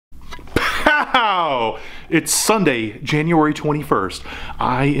Wow! It's Sunday, January 21st.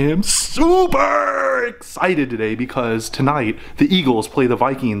 I am super excited today because tonight the Eagles play the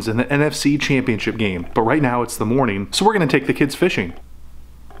Vikings in the NFC Championship Game. But right now it's the morning, so we're gonna take the kids fishing.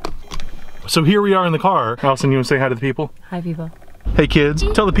 So here we are in the car. Allison, you wanna say hi to the people? Hi, people. Hey kids,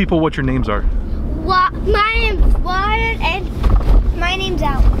 tell the people what your names are. My name's Wyatt and my name's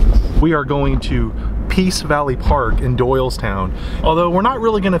Alex. We are going to Peace Valley Park in Doylestown. Although we're not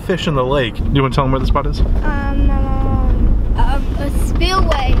really gonna fish in the lake. Do you wanna tell them where the spot is? A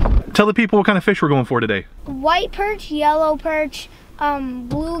spillway. Tell the people what kind of fish we're going for today. White perch, yellow perch,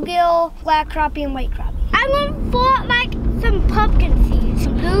 bluegill, black crappie, and white crappie. I'm going for like some pumpkin seeds.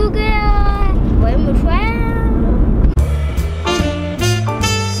 Bluegill, rainbow trout.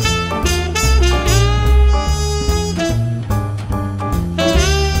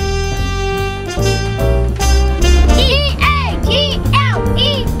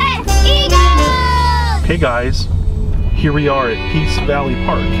 Hey guys, here we are at Peace Valley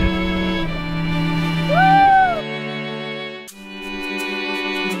Park.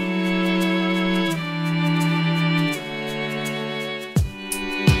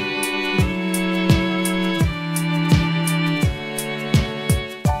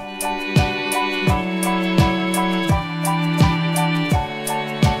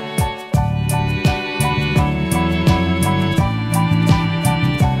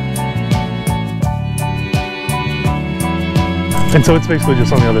 And so it's basically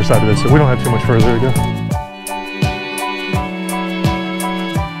just on the other side of this, so we don't have too much further to go.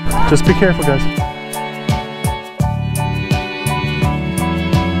 Just be careful, guys.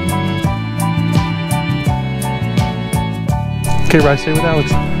 Okay, Rye, stay with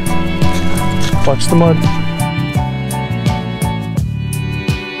Alex. Watch the mud.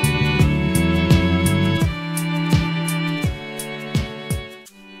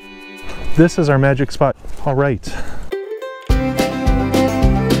 This is our magic spot. All right.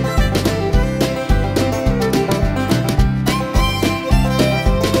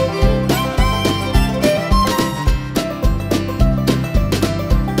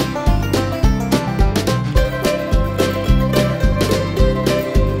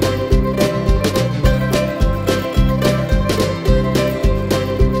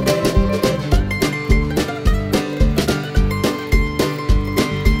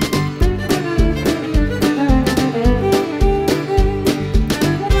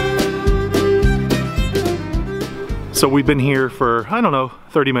 So we've been here for, I don't know,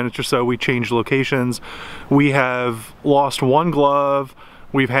 30 minutes or so. We changed locations. We have lost one glove.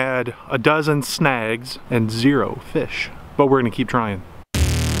 We've had a dozen snags and 0 fish, but we're gonna keep trying.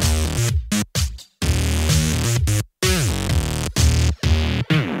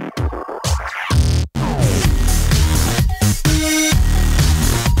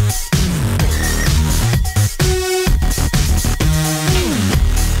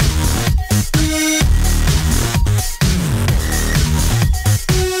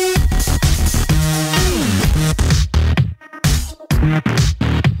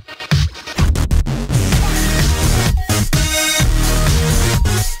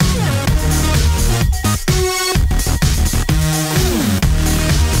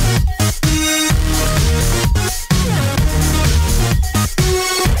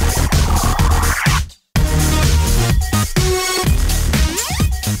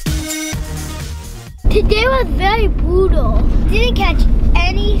 Today was very brutal. Didn't catch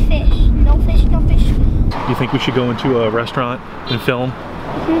any fish. No fish, no fish. You think we should go into a restaurant and film?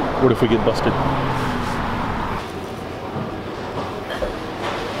 Mm-hmm. What if we get busted?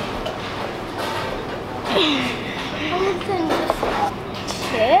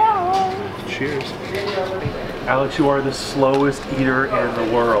 Cheers. Alex, you are the slowest eater in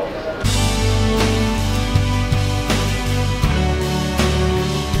the world.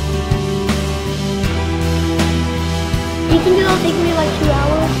 You think it'll take me like 2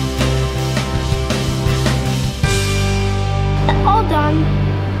 hours? All done.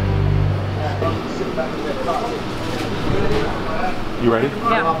 You ready?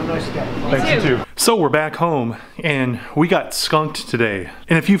 Yeah. Thanks, you too. So we're back home and we got skunked today.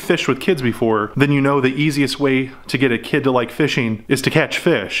 And if you've fished with kids before, then you know the easiest way to get a kid to like fishing is to catch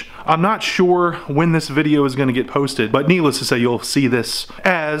fish. I'm not sure when this video is gonna get posted, but needless to say, you'll see this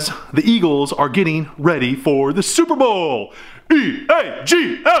as the Eagles are getting ready for the Super Bowl.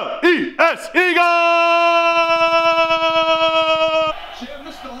 E-A-G-L-E-S, Eagles!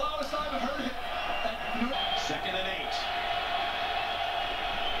 Second and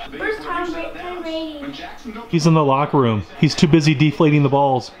 8. First time rating. He's in the locker room. He's too busy deflating the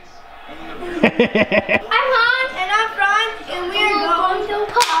balls. I'm Han and I'm Franz and we're going to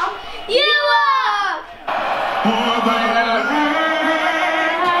pop you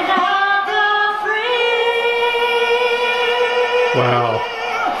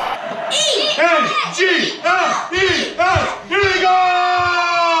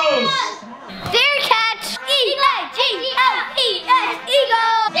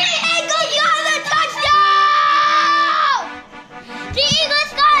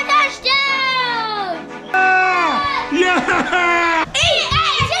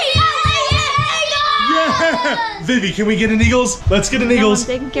Yeah! Vivi, can we get an Eagles? Let's get an Eagles.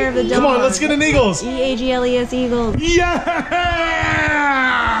 No, I'm taking care of the dog. Come on, let's get an Eagles. E-A-G-L-E-S Eagles. Yeah!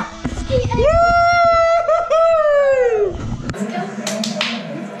 Woo!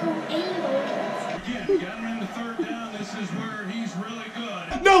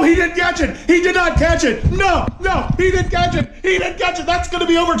 No, he didn't catch it. He did not catch it. No, he didn't catch it. He didn't catch it. That's going to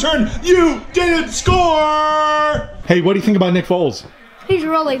be overturned. You didn't score. Hey, what do you think about Nick Foles? He's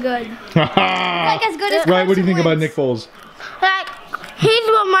really good. Like as good as Right, what do you think about Nick Foles? Like, he's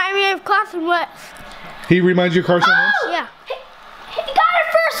reminds me of Carson Wentz. He reminds you of Carson Wentz? Yeah. He got it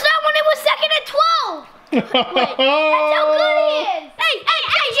first down when it was 2nd and 12. That's how good he is. Hey,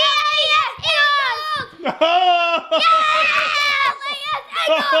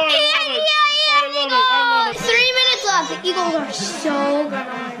 Eagles! 3 minutes left. The Eagles are so good.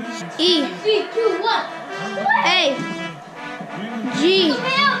 E. 3, 2, 1. A. G.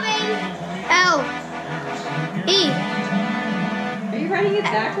 L. E. Are you writing it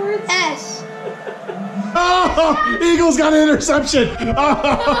backwards? S. Oh, Eagles got an interception.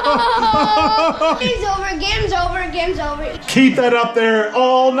 Game's over. Keep that up there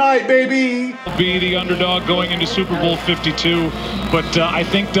all night, baby. Be the underdog going into Super Bowl 52, but I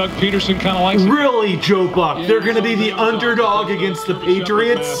think Doug Peterson kind of likes it. Really, Joe Buck? They're going to be the underdog against the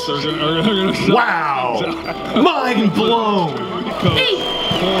Patriots? Wow. Mind blown.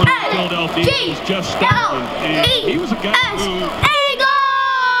 Philadelphia was just starting. He was a guy who...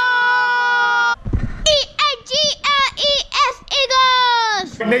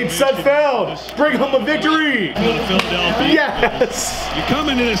 Nate Sudfeld, bring home a victory! Philadelphia. Yes! You come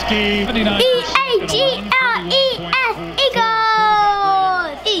into this game. E-A-G-L-E-S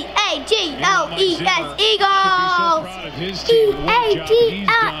Eagles! E-A-G-L-E-S Eagles!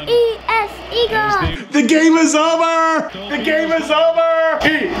 E-A-G-L-E-S Eagles! The game is over! The game is over!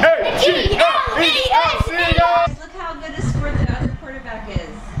 E-A-G-L-E-S Eagles! Look how good a sport the other quarterback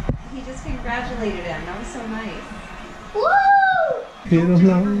is. He just congratulated him. That was so nice. Woo! Hit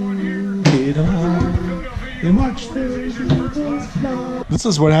along, and watch the. This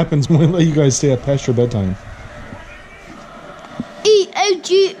is what happens when we let you guys stay up past your bedtime.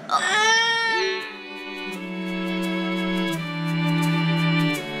 E-A-G.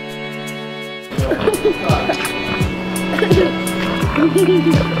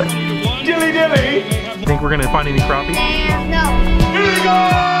 Dilly dilly! Think we're gonna find any crappie? No. Here he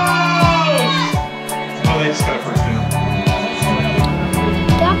goes! Oh, they just got a first down.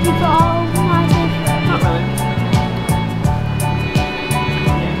 That's all my favorite.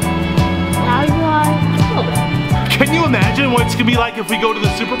 Not really. Can you imagine what it's gonna be like if we go to the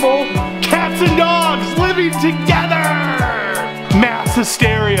Super Bowl? Cats and dogs living together! Mass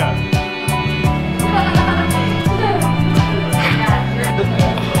hysteria.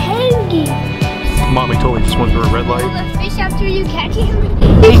 Mommy totally just went through a red light. The fish after you catch him.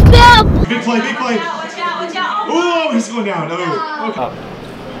 He fell. Big play, big play. Watch out, watch out. Oh, he's going down. Oh. Okay.